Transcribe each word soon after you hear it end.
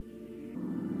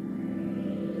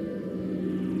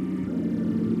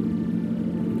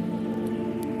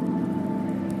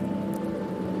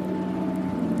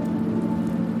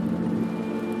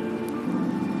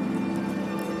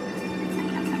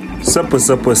Sup.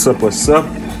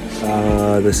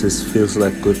 This is Feels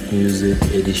Like Good Music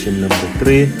edition number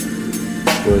 3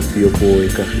 with your boy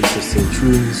Kagiso St.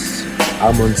 Tunes.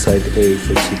 I'm on side A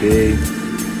for today.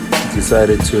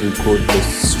 Decided to record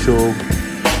this show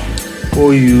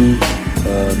for you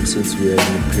since we are in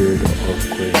a period of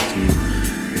quarantine.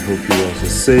 I hope you guys are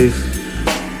safe.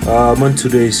 On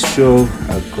today's show,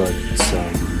 I've got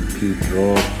some Pete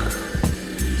Rock,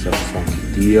 some Funky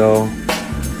Dio.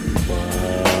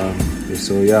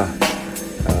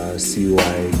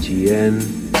 CYGN.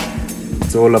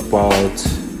 It's all about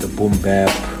the boom bap,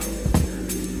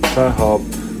 hip hop,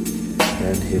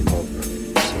 and hip hop.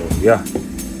 So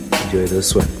enjoy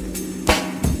this one.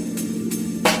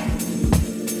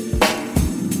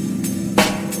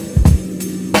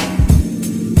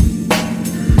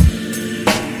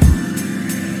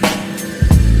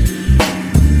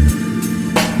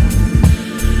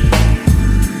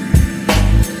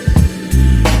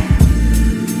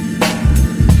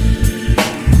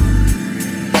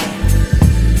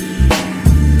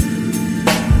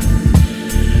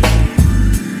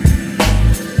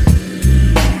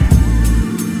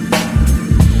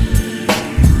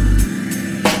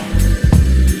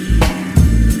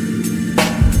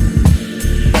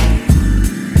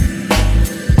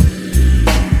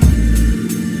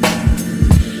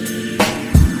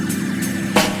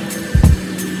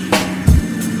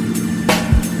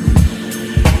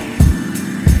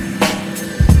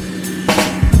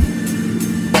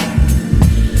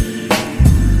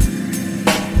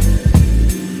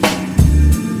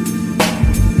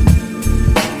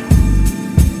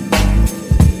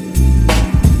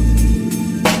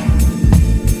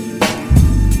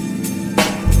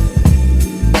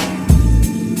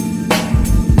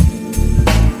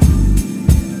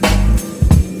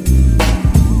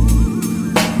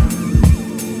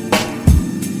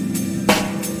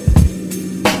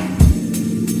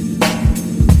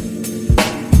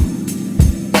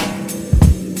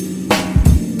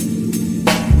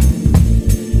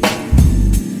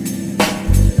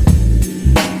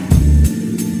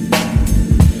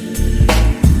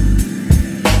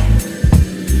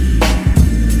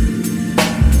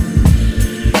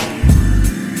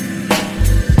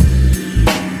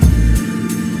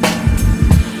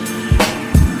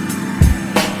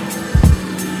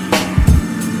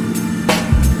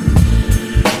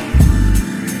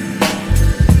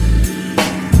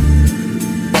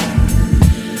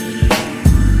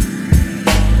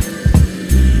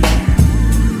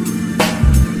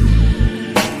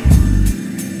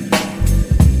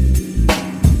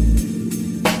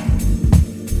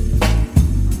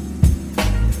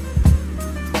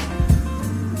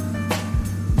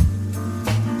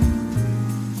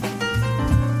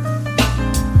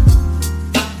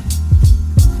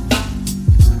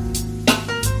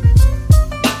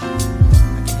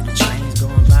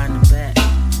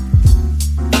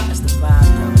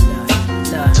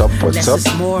 What's up?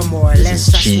 This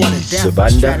is Cheese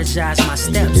Zabanda,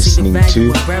 and you're listening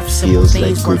to Feels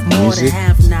Like Good Music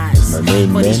with my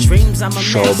main man,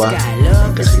 Shoba,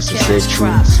 and Kagiso St.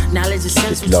 Tunes. Knowledge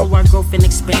essential to our growth and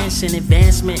expansion,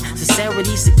 advancement.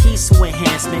 Sincerity's the keys to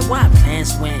enhancement. Why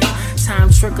plans when time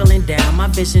trickling down, my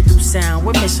vision through sound.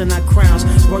 We're missing our crowns,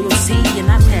 royalty in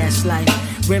our past life.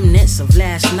 Remnants of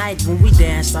last night when we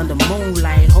danced under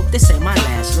moonlight. Hope this ain't my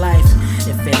last life.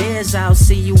 If it is, I'll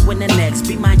see you in the next.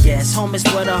 Be my guest. Home is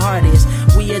where the heart is.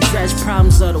 We address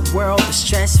problems of the world, the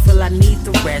stress. Feel I need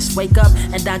the rest. Wake up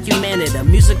and document it. A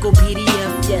musical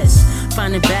PDF, yes.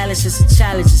 Finding balance is a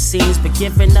challenge, it seems, but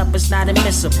giving up is not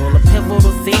admissible. A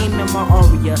pivotal theme in my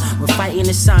aria. We're fighting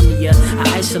insomnia. Our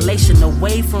isolation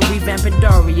away from revamping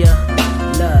Doria.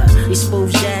 These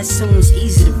smooth jazz tunes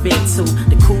easy to fit to.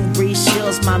 The cool breeze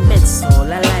chills my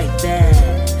mental. I like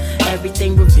that.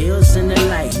 Everything reveals in the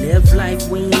light. Live life,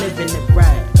 we ain't living it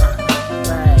right.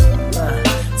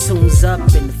 Tunes up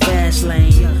in the fast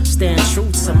lane. Staying true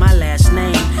to my last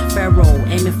name. Pharaoh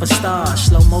aiming for stars.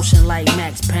 Slow motion like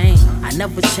Max Payne. I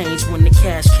never changed when the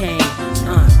cash came.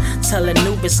 Tell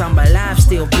Anubis I'm alive,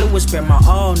 still blue. Spare my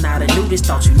all, not a nudist.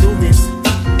 Thought you knew this.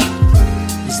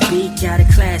 Speak got a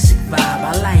classic vibe,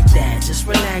 I like that. Just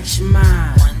relax your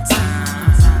mind. One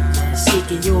time,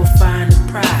 seeking you'll find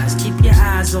the prize. Keep your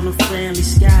eyes on the friendly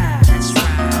sky. That's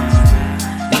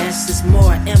right. Less is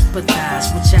more,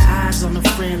 empathize. With your eyes on the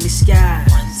friendly sky.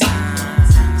 One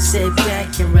time, sit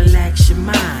back and relax your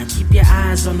mind. Keep your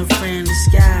eyes on the friendly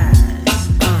skies.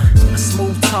 A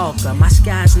smooth talker, my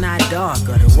sky's not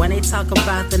darker than when they talk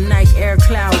about the night air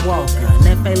cloud walker.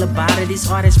 Nefe Lovato,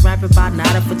 these artists rap about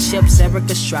nada for chips, Eric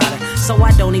Estrada. So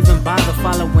I don't even bother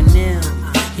following them.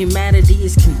 Humanity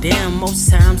is condemned. Most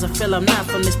times I feel I'm not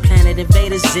from this planet.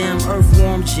 Invader Zim,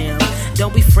 earthworm Jim.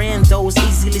 Don't befriend those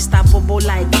easily stoppable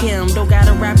like him. Don't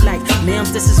gotta rap like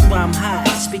Mims, this is why I'm hot.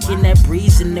 Speaking that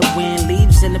breeze in the wind,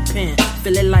 leaves in the pen.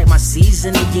 Feeling like my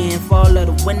season again. Fall of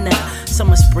the winter,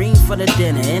 summer, spring for the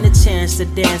dinner. And a chance to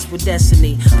dance with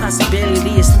destiny.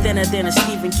 Possibility is thinner than a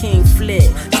Stephen King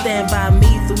flick. Stand by me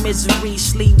through misery,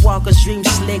 sleepwalkers, dream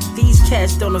slick. These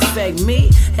cats don't affect me.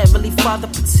 Heavenly Father,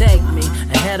 protect me.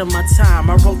 Ahead of my time,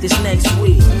 I wrote this next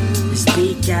week. This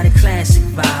beat got a classic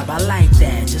vibe, I like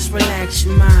that. Just relax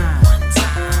your mind.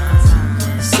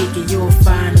 Seeking, you'll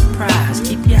find a prize.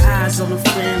 Keep your eyes on the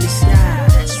friendly sky.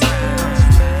 That's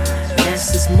right.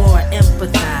 Less is more,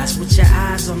 empathize with your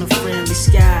eyes on the friendly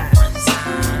sky.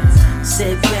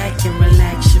 Sit back and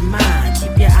relax your mind.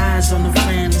 Keep your eyes on the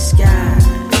friendly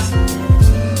skies.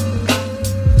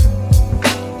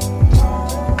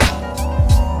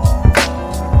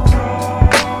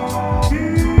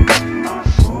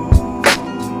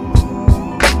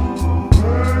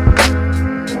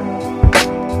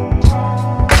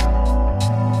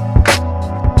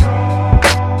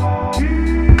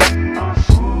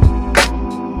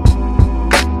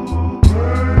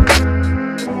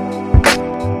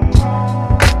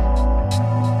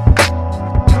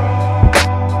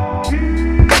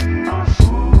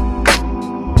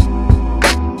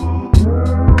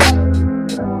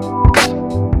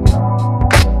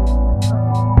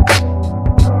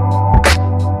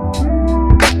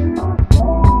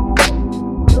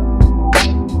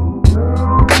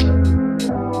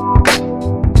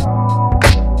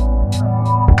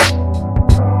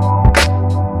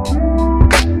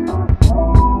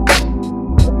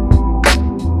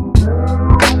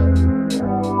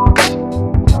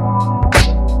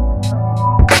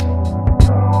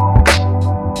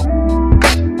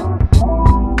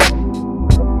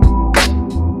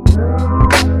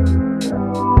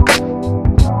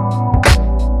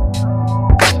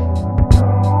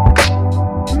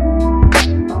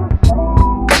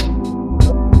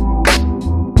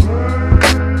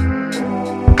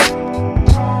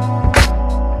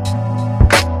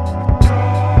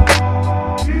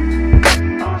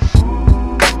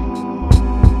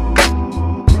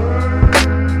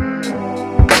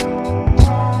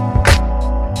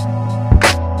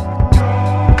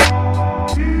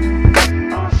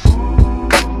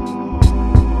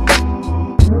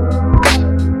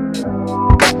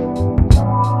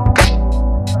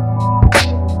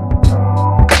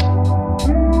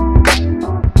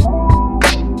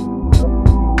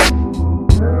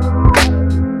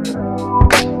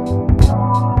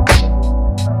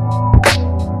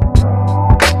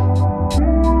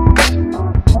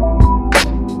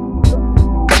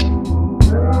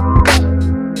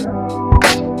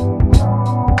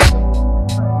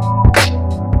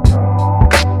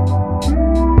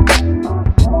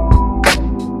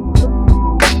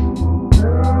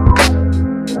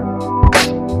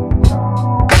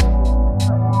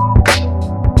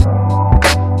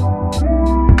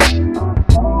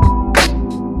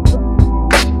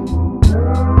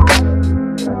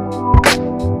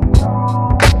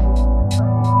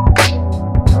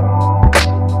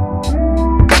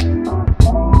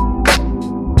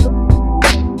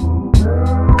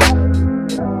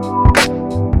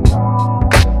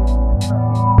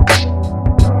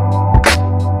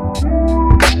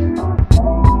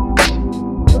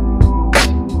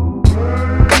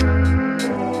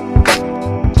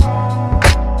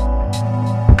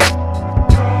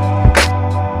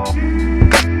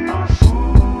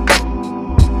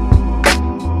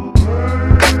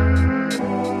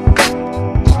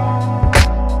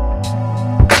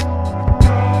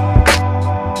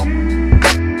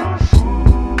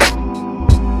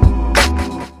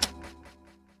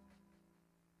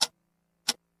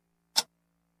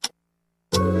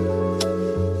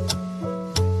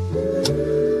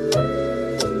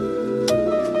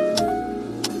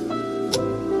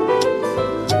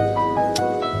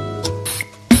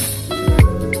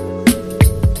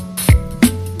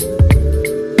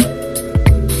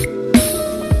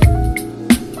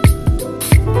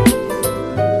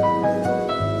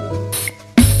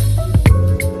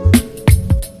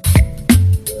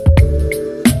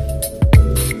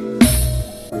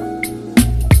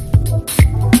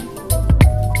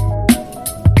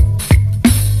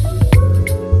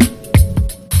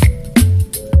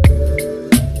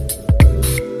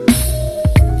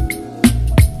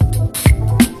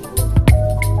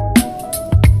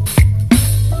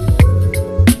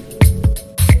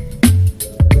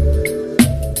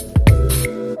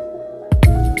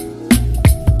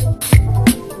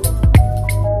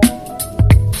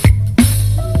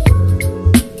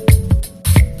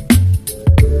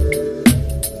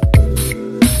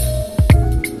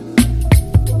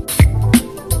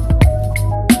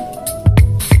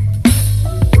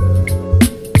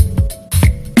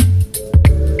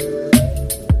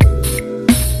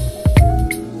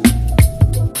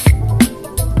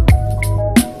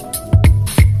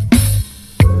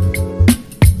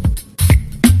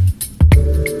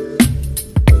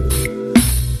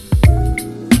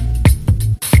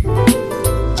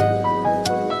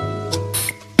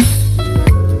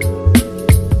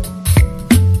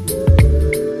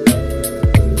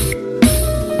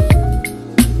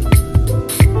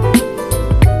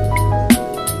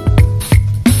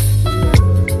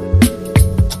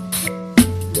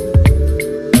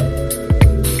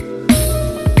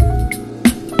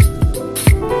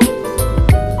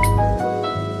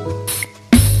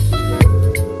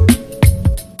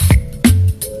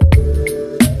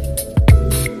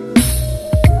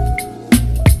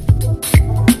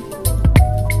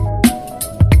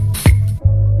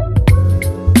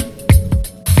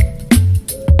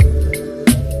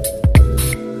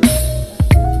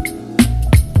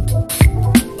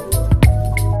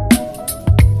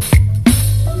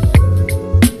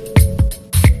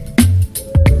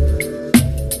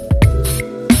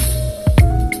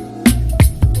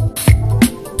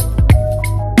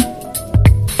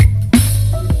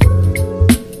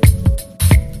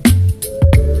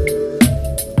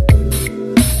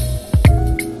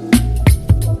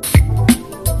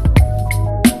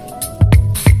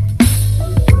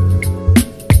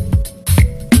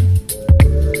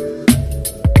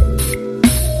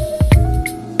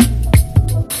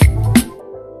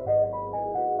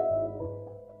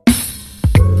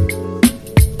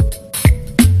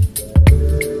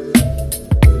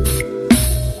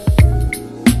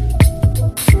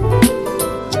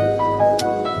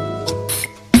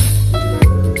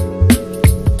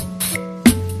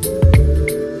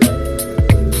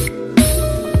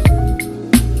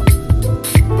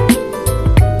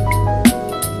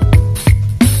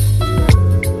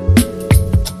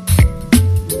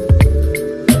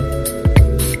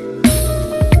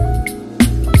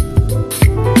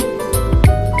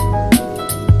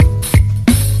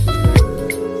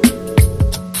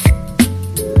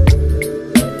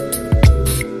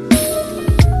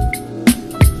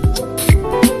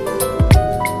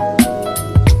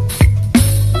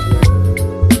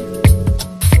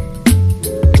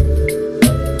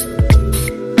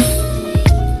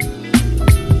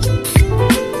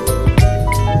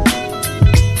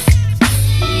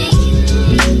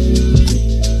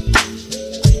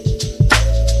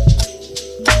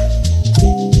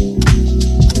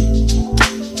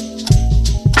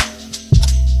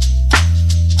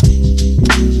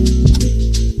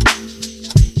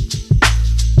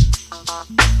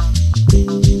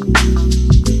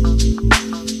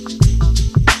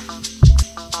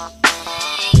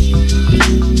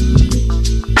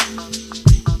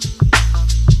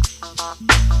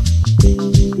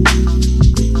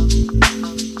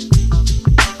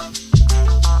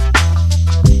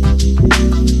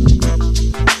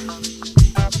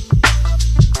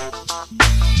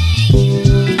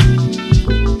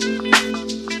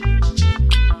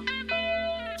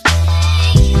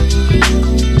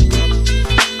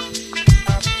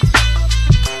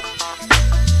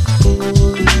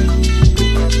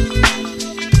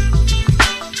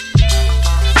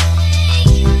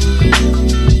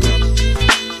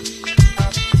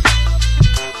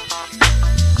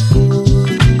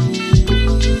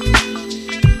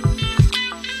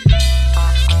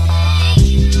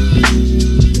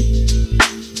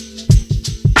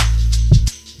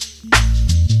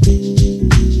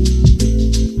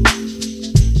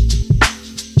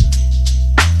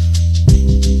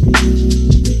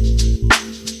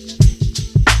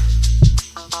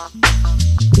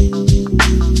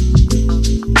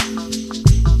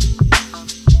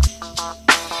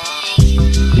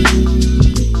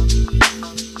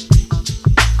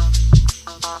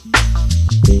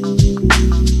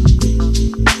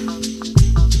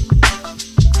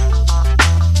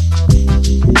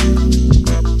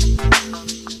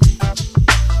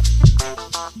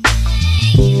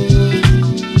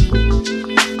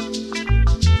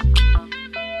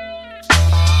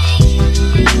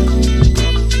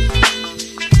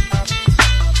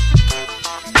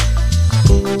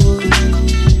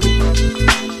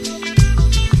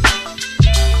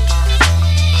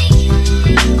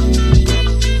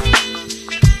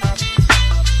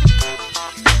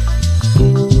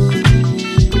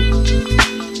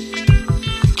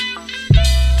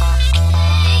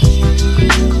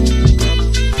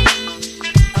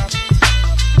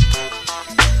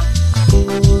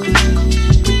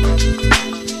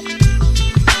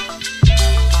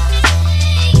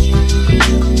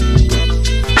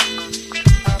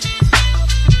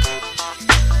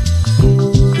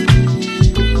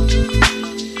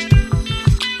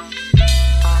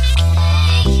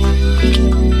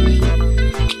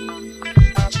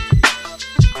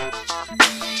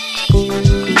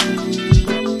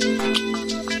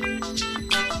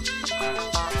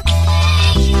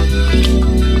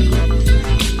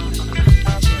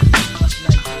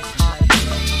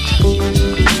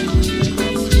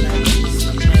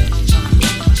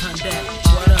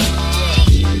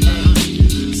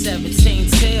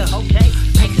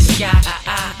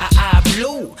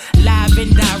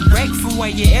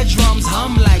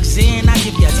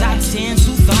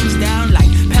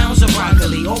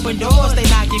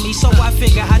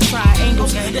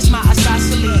 triangles. This my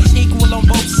isosceles, equal on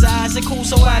both sides. It cool,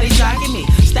 so why they jocking me?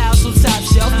 Style so top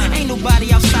shelf, ain't nobody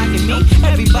outstocking me.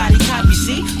 Everybody copy,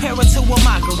 see? Parent to a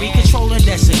mockery, controlling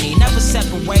destiny. Never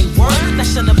separate word,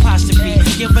 that's an apostrophe.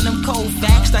 Giving them cold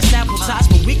facts, that's apple tots,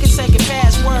 but we can take it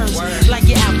past words. Like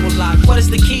your Apple lock, what is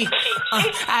the key?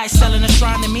 I excel in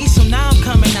astronomy, so now I'm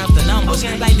coming out the numbers.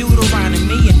 Like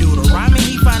Deuteronomy and Deuteronomy,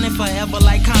 he finding forever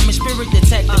like common spirit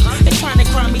detective. They trying to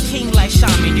crown me king like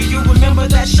Shaman. Do you remember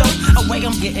that show? Oh wait,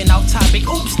 I'm getting off topic.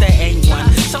 Oops, that ain't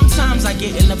one. Sometimes I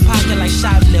get in the pocket like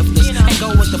shoplifters and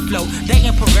go with the flow. They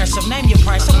ain't progressive, name your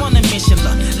price. I'm on a mission.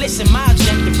 Look, listen, my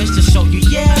objective is to show you,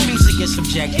 yeah, music is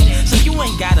subjective. So you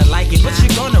ain't gotta like it, but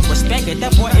you're gonna respect it.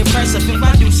 That boy impressive if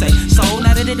I do say soul.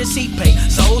 Now that it is seat pay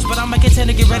souls, but I'm a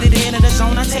contender, get ready to enter the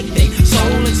zone. I take they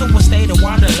soul into a state of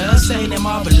wanderlust, saying they're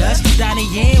marvelous. Down the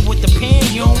end with the pen,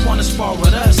 you don't wanna spar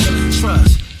with us.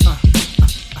 Trust.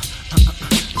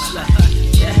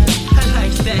 Yeah, I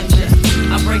like that.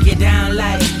 I break it down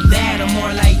like that or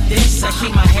more like this. I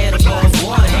keep my head above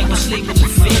water, ain't gon' sleep with the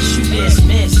fish. You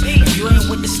dismiss. If you ain't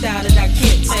with the style that I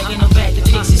kick, taking them back to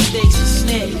pixie sticks and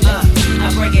snick. I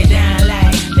break it down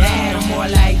like that or more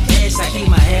like this. I keep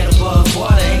my head above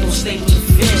water, ain't gon' sleep with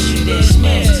the fish. You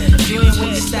dismiss. If you ain't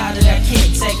with the style that I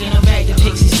kick, taking them back to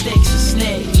pixie sticks and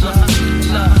snick.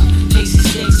 Pixie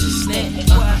sticks and snick.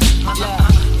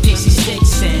 Pixie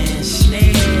sticks and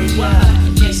snick.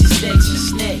 Pixie sticks and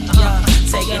snick.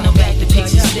 Taking them back to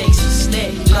pixie sticks and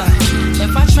snick.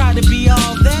 If I try to be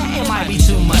all that, it might be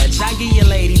too much. I give you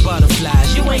lady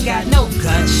butterflies, you ain't got no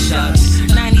guts, shucks.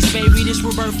 90s baby, this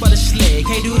rebirth for the slick.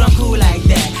 Hey dude, I'm cool like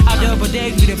that. I'll double dare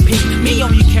you to pick me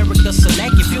on your character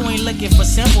select. If you ain't looking for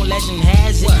simple, legend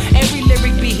has it. Every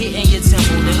lyric be hitting your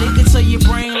temple, then link it to your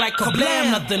brain like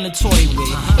kablam, nothing to toy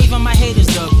with. Even my haters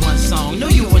dug one song, knew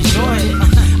you enjoyed it.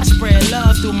 I spread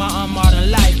love through my unmodern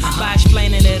life by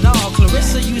explaining it all.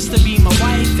 Clarissa used to be my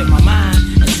wife in my mind.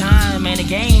 The time and the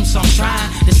game, so I'm trying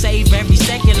to save every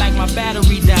second like my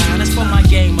battery dying. That's for my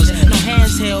gamers. No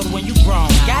hands held when you grown.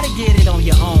 Gotta get it on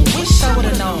your own. Wish I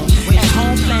would've known. At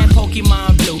home playing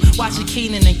Pokemon Blue, watching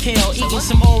Keenan and Kel, eating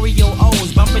some Oreo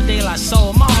O's, bumping De La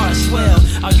Soul. My heart swell.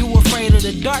 Are you afraid of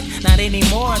the dark? Not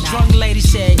anymore. A drunk lady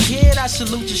said, kid, I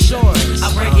salute your shores.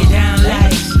 I break it down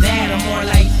like that or more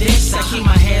like this. I keep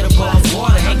my head above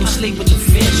water, ain't gon' sleep with the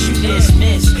fish. You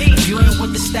dismiss. If you ain't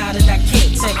with the style that I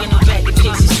kick, taking them back to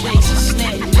pixie sticks and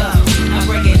snick. I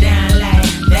break it down like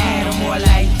that or more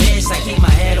like this. I keep my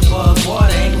head above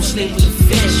water, ain't gon' sleep with the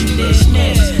fish. You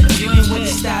dismiss. If you ain't with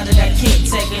the style that I kick,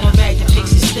 taking them back to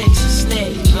pixie sticks and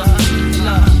snick.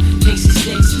 Pixie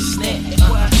sticks and snick.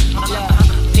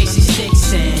 Pixie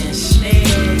sticks and snick.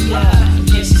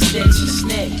 Pixie sticks and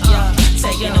snick.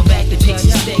 Taking them back to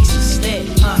pixie sticks and snick.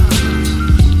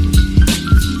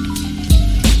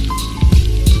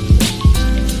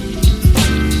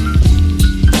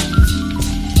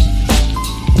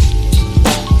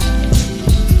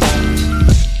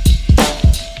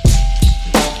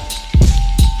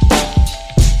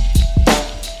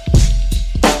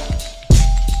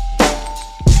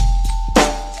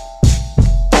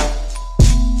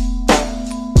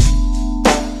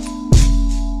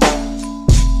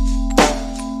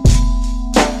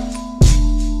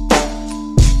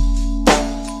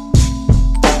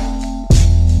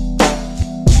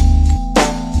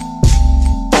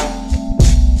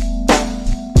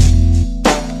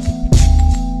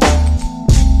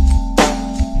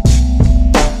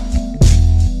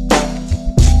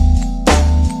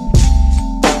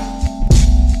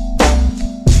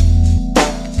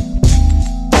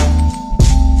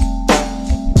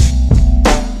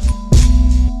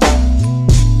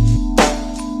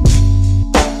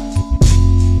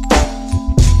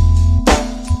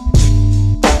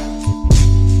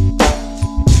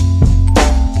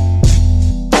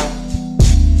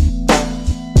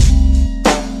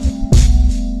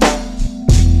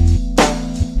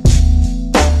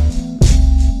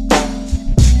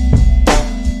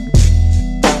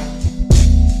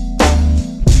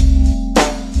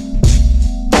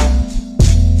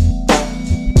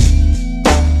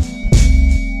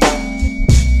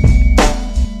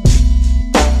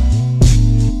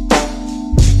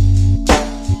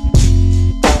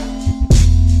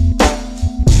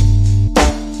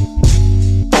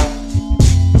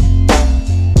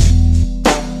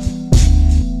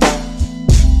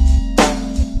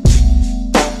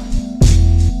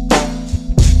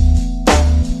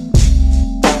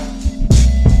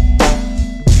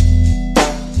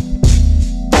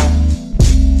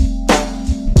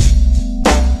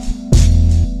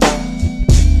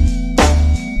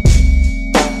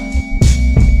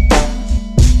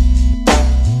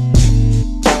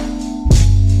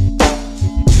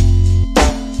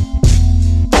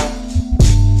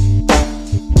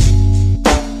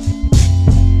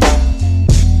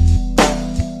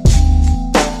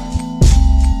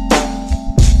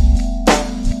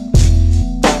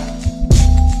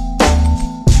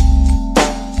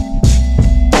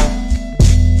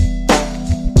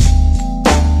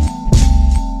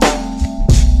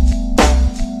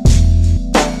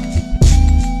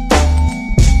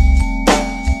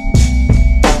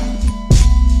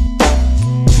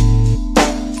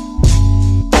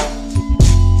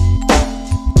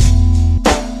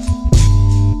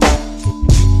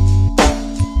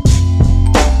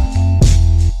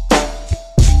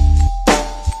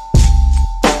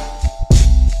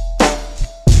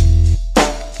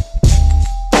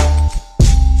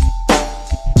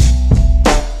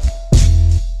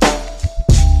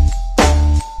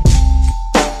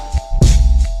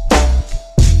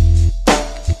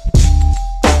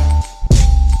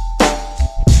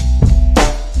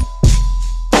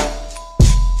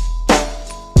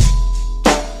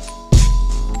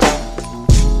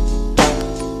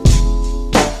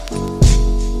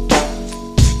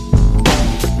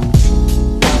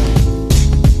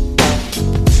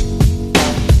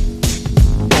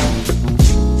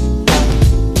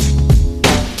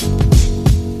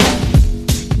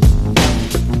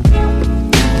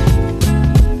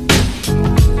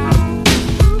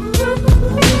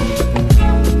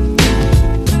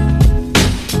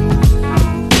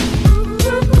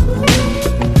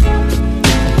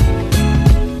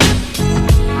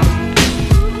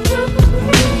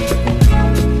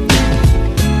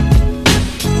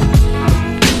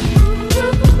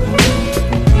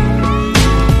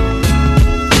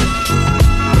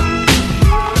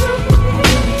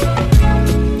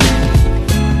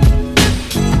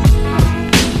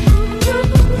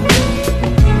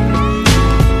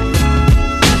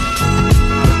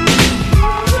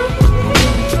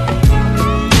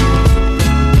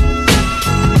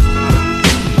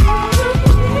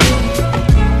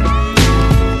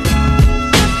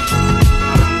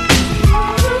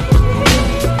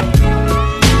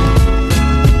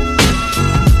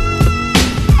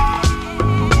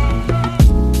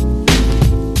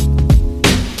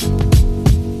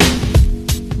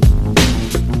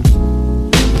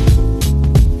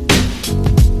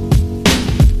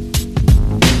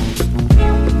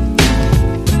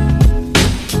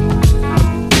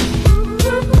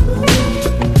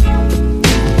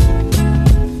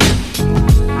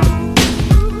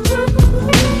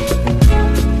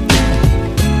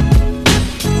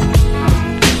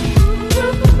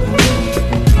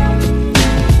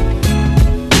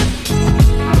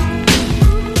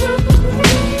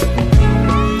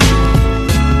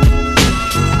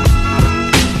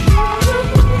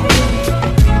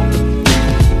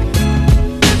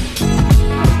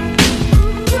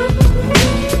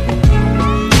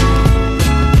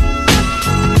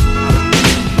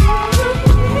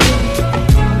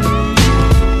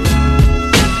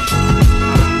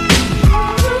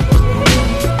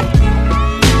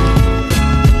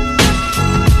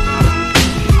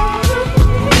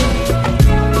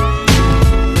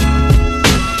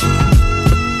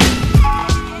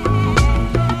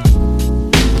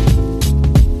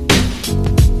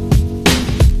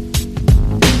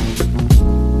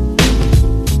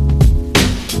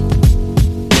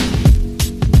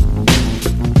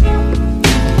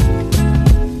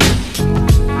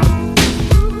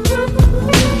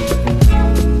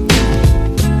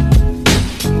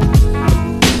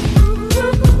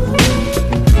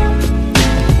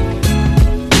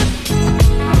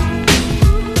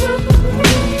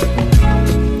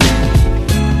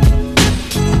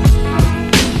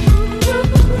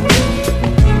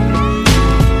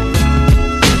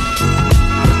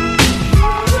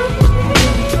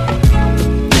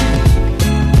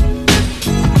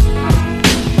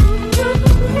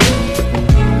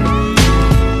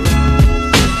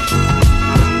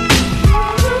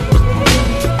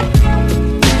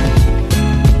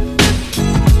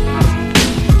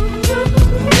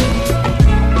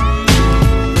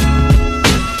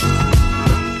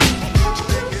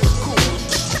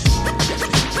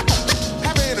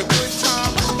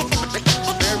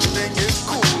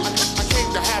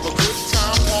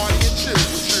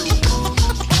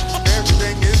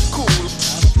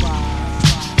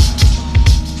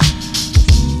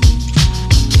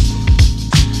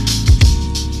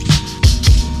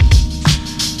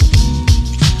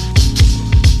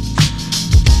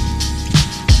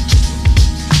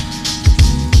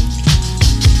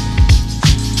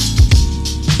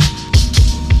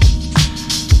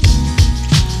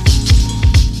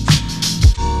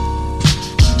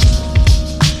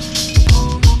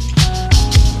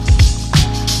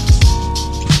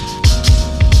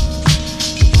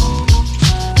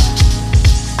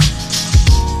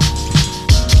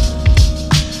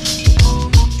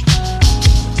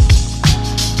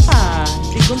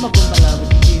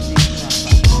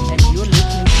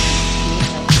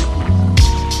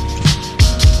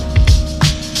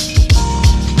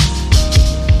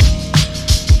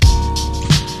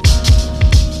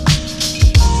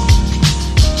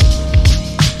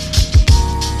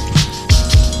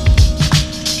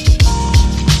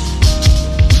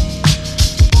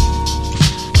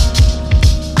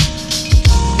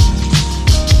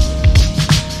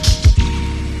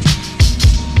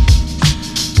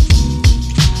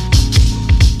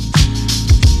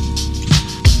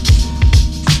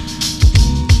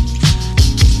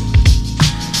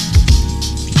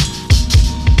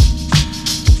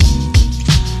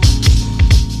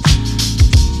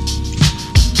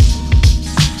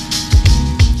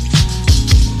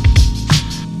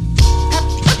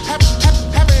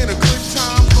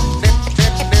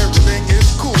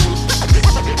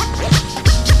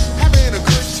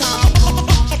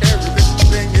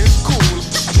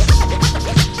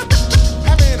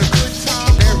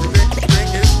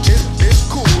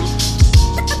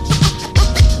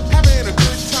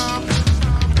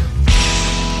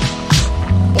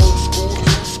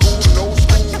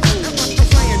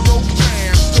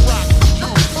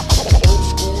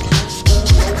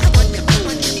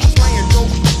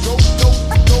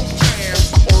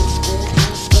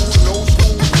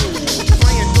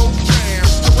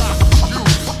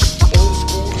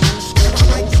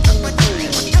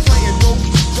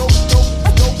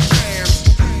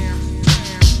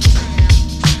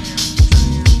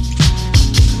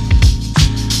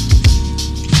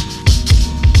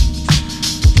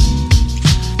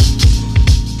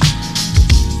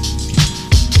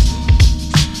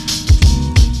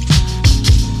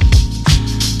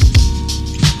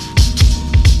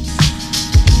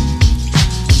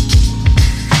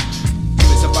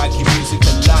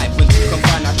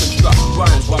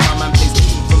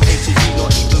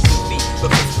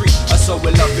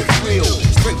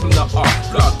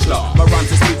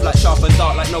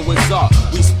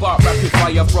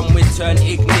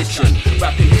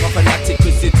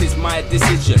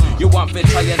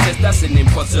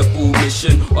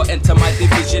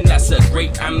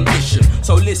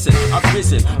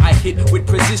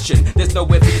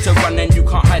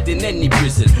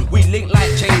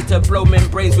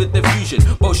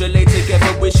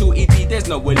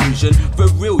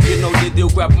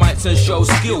 And show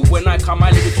skill. When I come,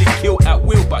 I lyrically kill at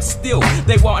will, but still,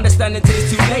 they won't understand until it's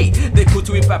too late. They're cool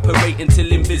to evaporate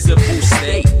until invisible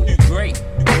state. You great,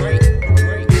 you great, you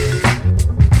great.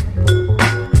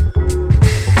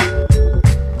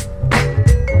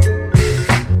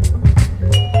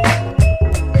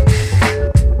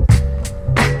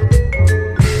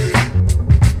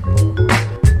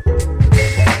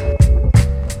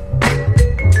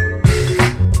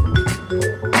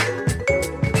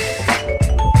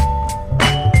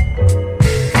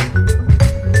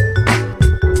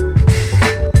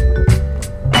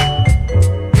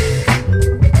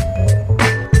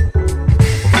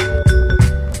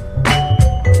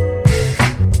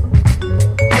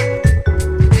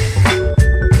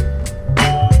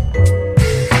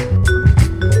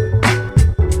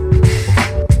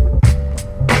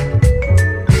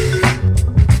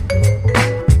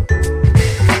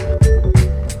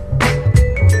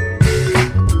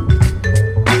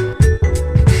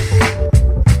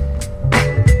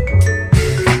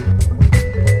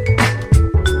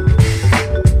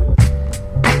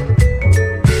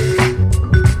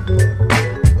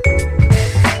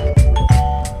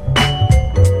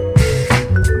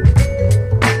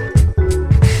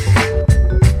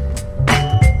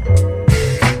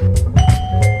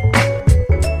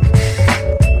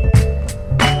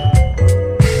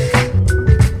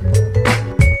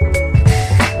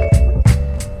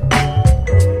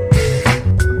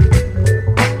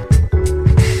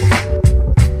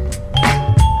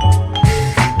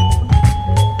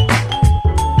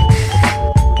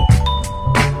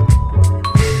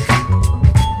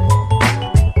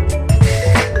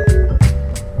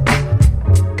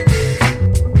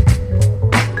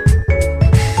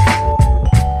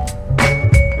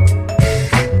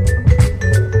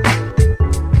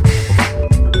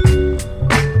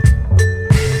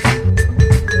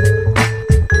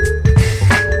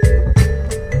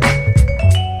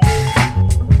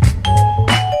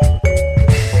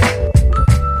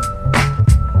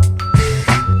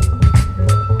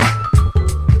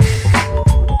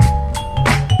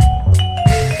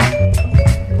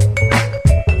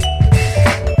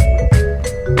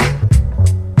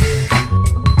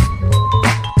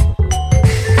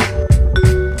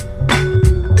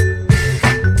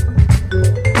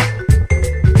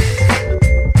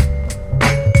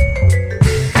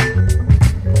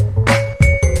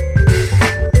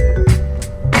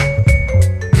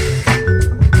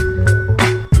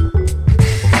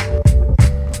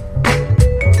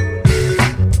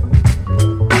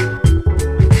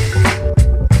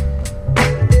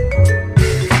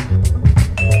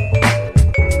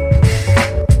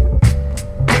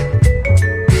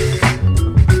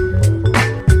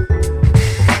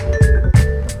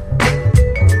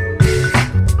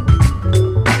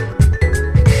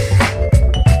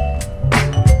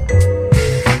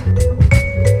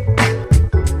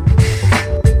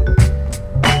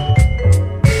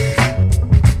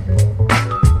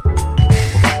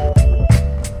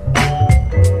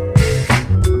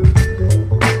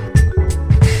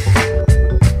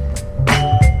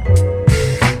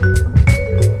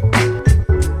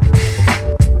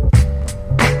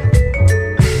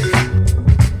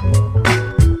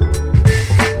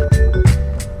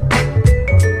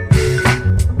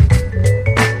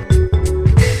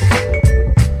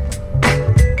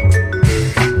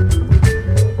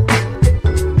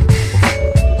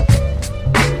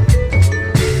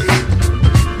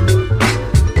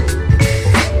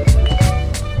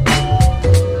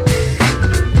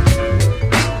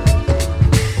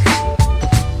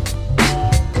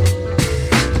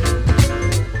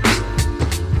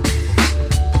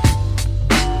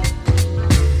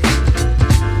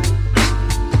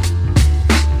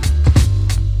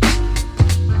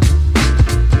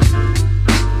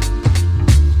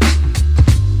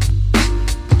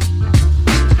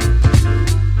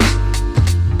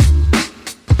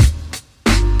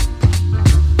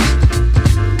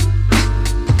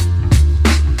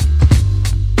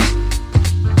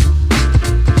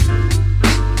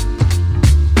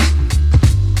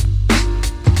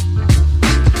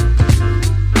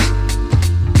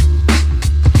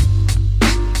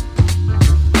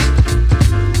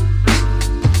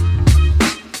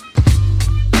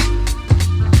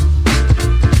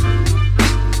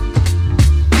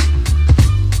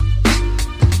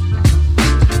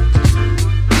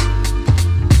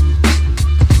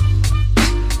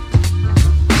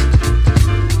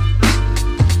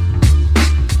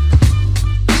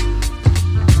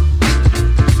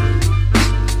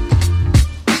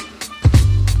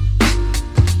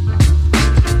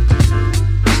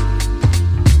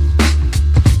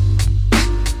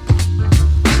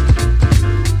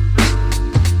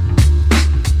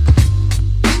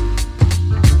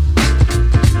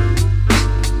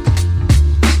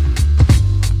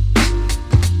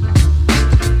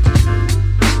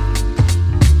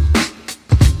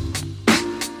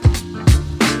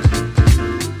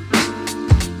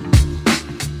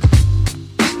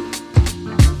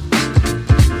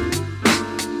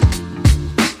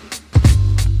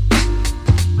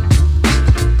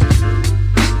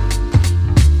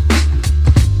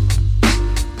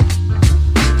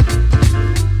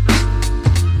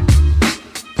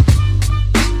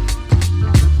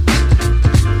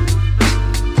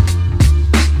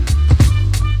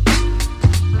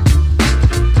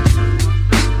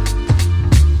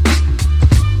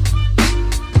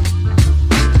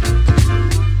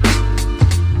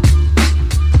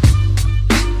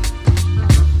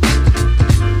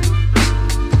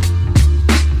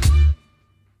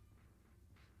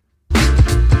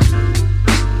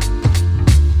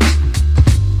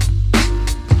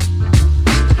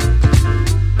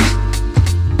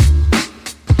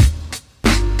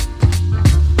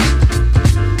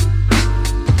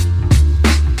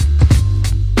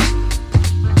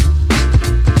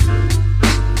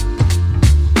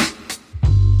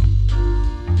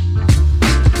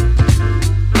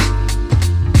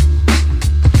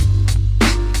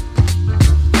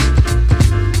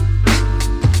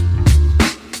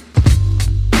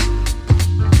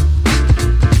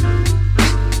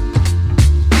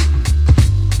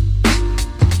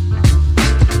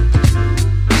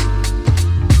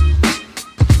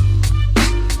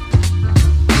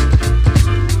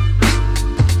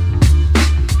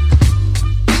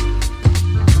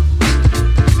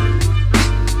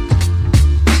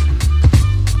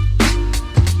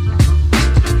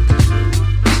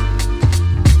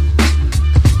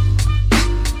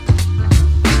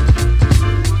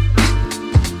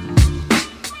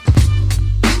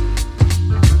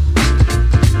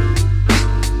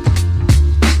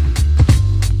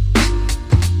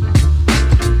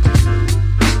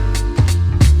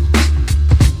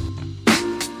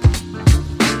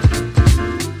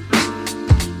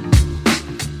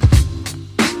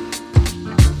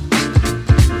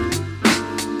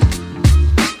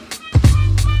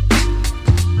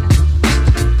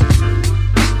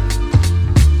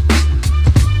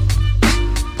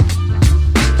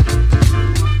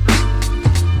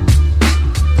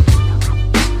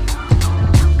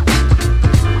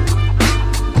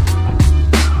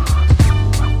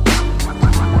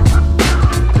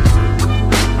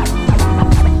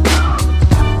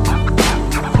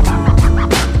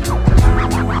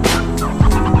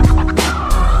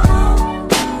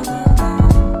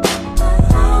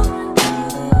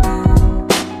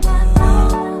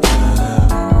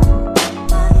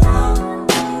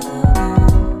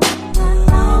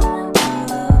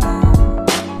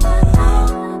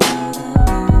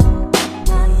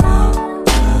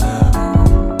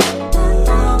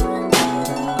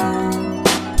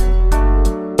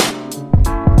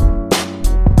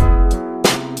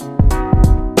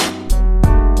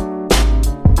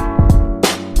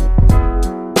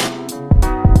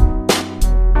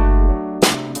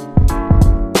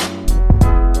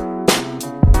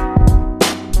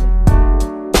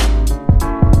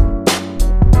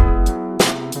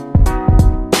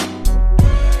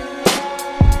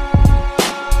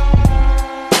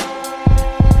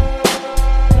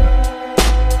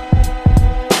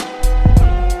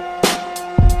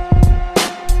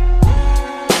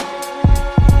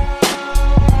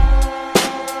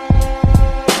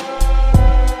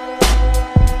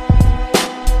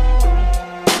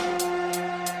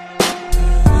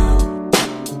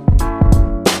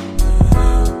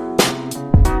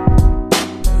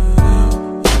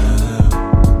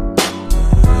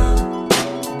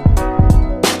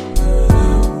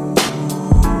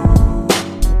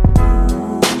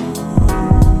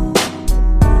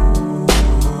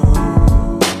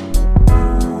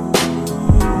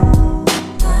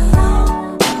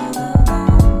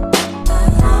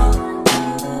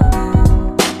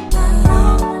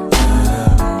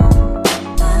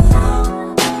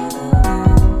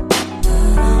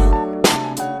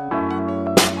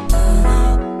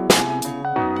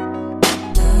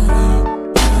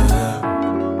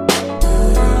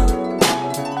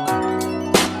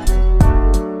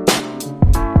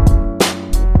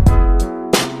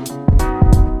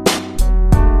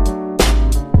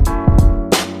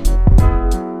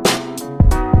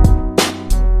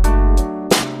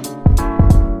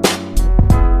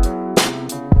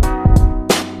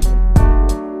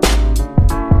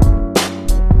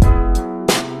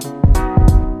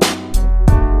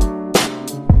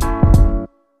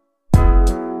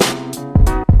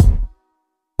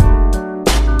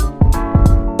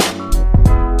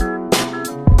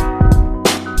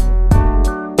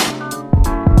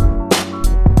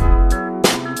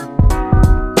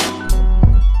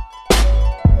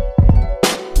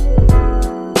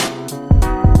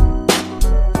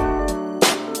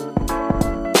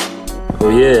 Oh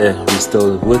yeah, we're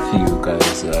still with you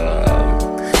guys.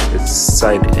 It's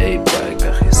Side A by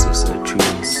Kagiso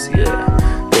Tunes.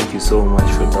 Yeah, thank you so much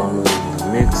for downloading the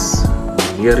mix.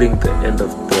 I'm nearing the end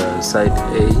of the Side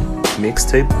A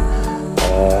mixtape.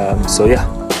 So yeah,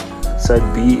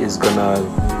 Side B is gonna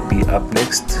be up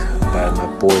next by my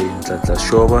boy Ntlatla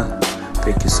Shoba.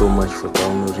 Thank you so much for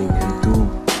downloading, and do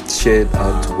share it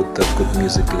out with the good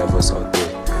music lovers out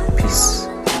there. Peace.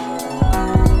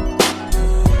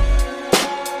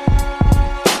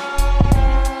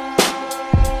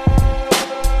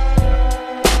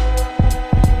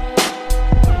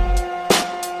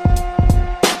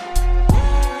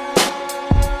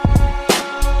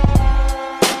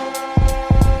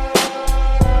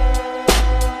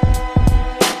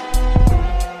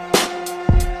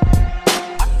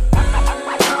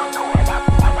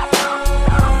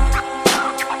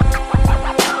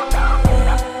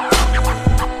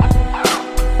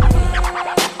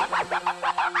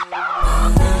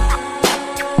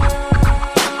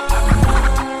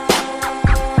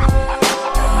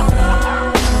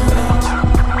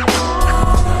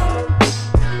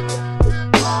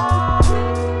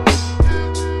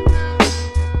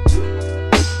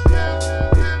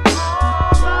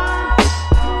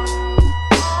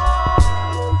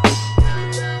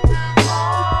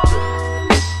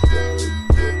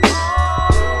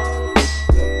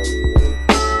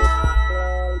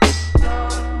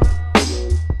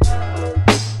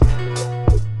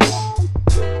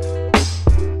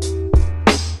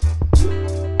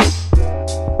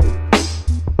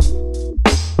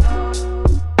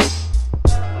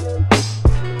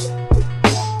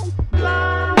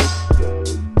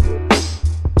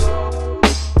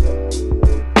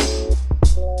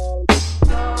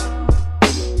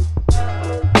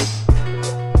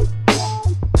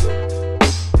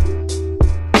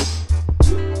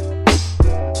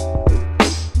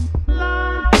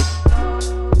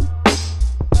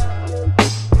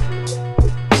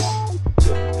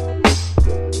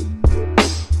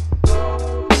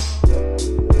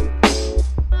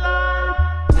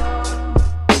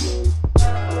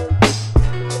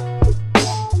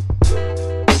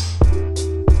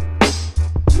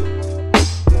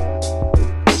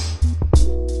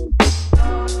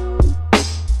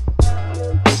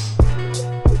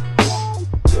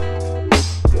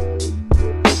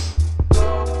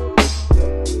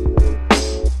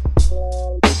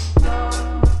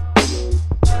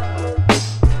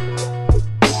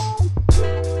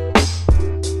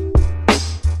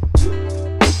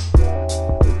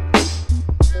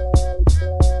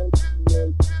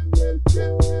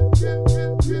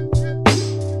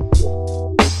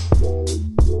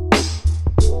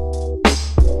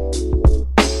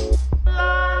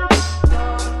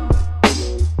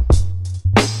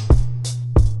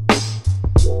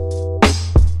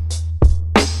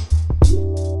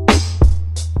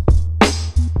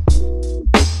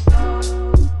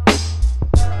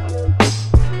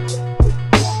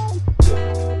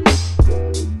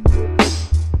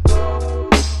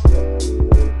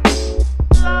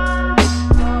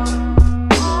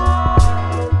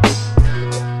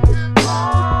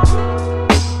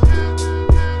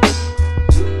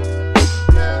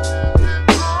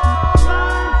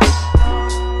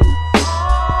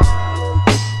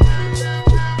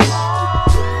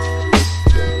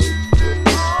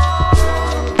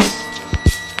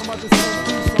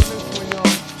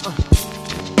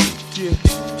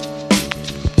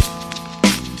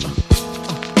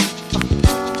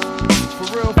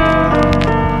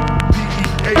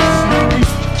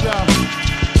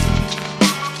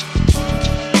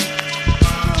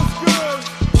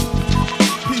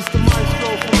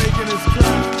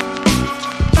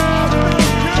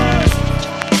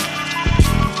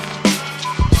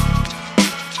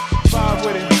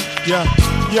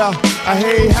 Yeah, I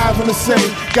hate having to say,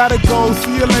 gotta go,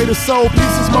 see you later, so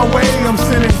peace is my way I'm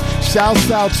sending. Shouts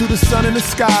out to the sun in the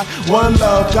sky, one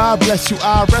love, God bless you,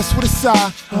 I rest with a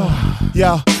sigh.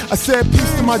 Yeah, I said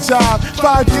peace to my job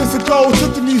 5 years ago,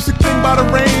 took the music thing by the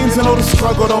reins, and oh, the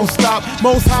struggle don't stop,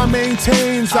 Most High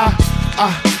maintains. I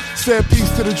said peace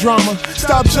to the drama,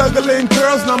 stop juggling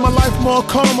girls, now my life more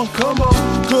calmer.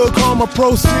 Good karma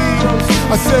proceed.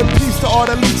 I said peace to all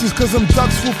the leeches, cause them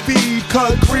ducks will feed,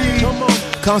 cut greed.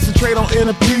 Concentrate on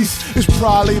inner peace, it's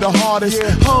probably the hardest.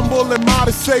 Humble and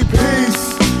modest, say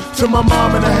peace to my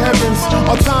mom in the heavens.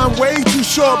 Our time way too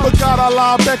short, but God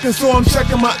Allah beckons, so I'm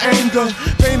checking my anger.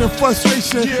 Pain and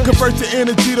frustration, convert to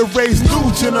energy to raise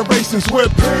new generations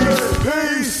with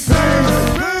peace.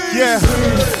 Yeah,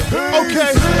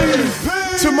 okay.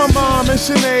 To my mom and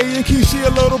Shanae and Kishi,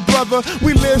 a little brother,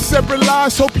 we live separate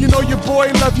lives, hope you know your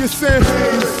boy love your sin.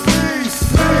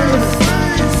 Peace.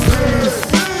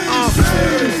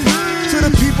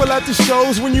 at the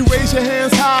shows when you raise your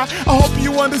hands high. I hope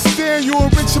you understand you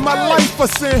enriching my life. I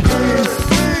sing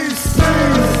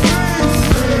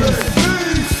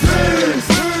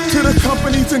to the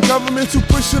companies and governments who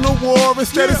pushing a war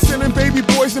instead of sending baby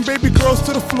boys and baby girls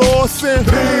to the floor. Send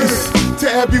peace to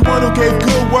everyone who gave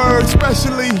good words,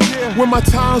 especially when my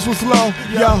times was low.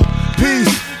 Yo,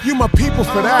 peace. You my people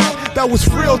for that. That was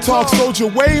real talk, soldier,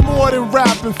 way more than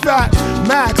rap. In fact,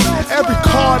 Max, every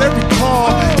card, every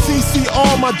call. CC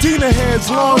all my Dina heads,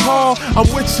 long haul. I'm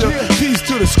with you. Peace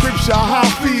to the scripture, high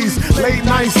fees. Late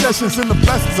night sessions in the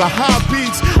blessings of high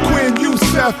beats. Quinn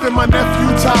Youssef and my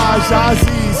nephew Taj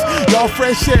Aziz. Y'all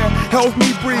fresh air, help me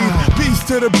breathe. Peace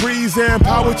to the breeze and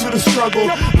power to the struggle.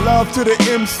 Love to the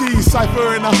MC,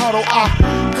 cypher in the huddle. I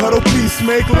cuddle peace,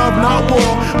 make love, not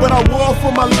war. But I war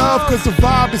for my love, cause the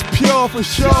vibe is pure for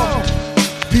sure.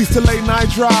 Peace to late night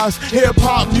drives,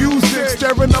 hip-hop music,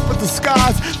 staring up at the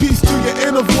skies. Peace to your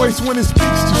inner voice when it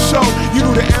speaks to show. You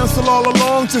knew the answer all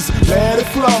along, just let it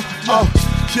flow.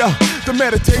 Yo, the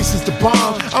meditation's the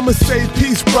bomb. I'ma say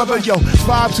peace, brother, yo,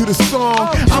 vibe to the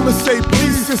song. I'ma say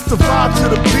peace, it's the vibe to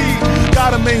the beat.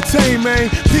 Gotta maintain, man,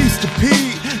 peace to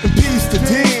Pete, and peace to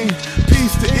Dean,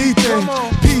 peace to Ethan,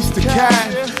 peace to Cat,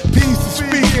 peace to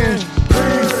speaking.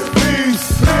 Peace,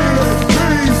 peace,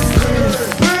 peace,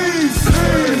 peace,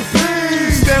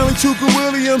 peace. Stanley Tuka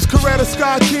Williams, Coretta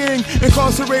Scott King,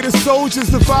 incarcerated soldiers,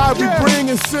 the vibe we bring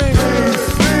and sing.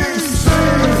 Peace, peace,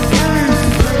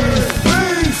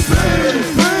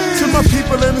 to my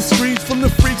people in the streets, from the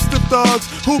freaks to thugs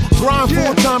who grind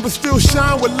full time but still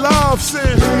shine with love. Sing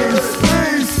peace,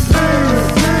 peace,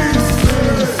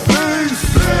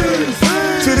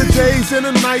 to the days and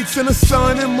the nights and the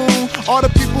sun and moon. All the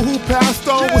people who passed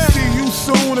on will see you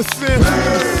soon. I sing,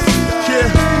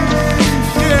 yeah.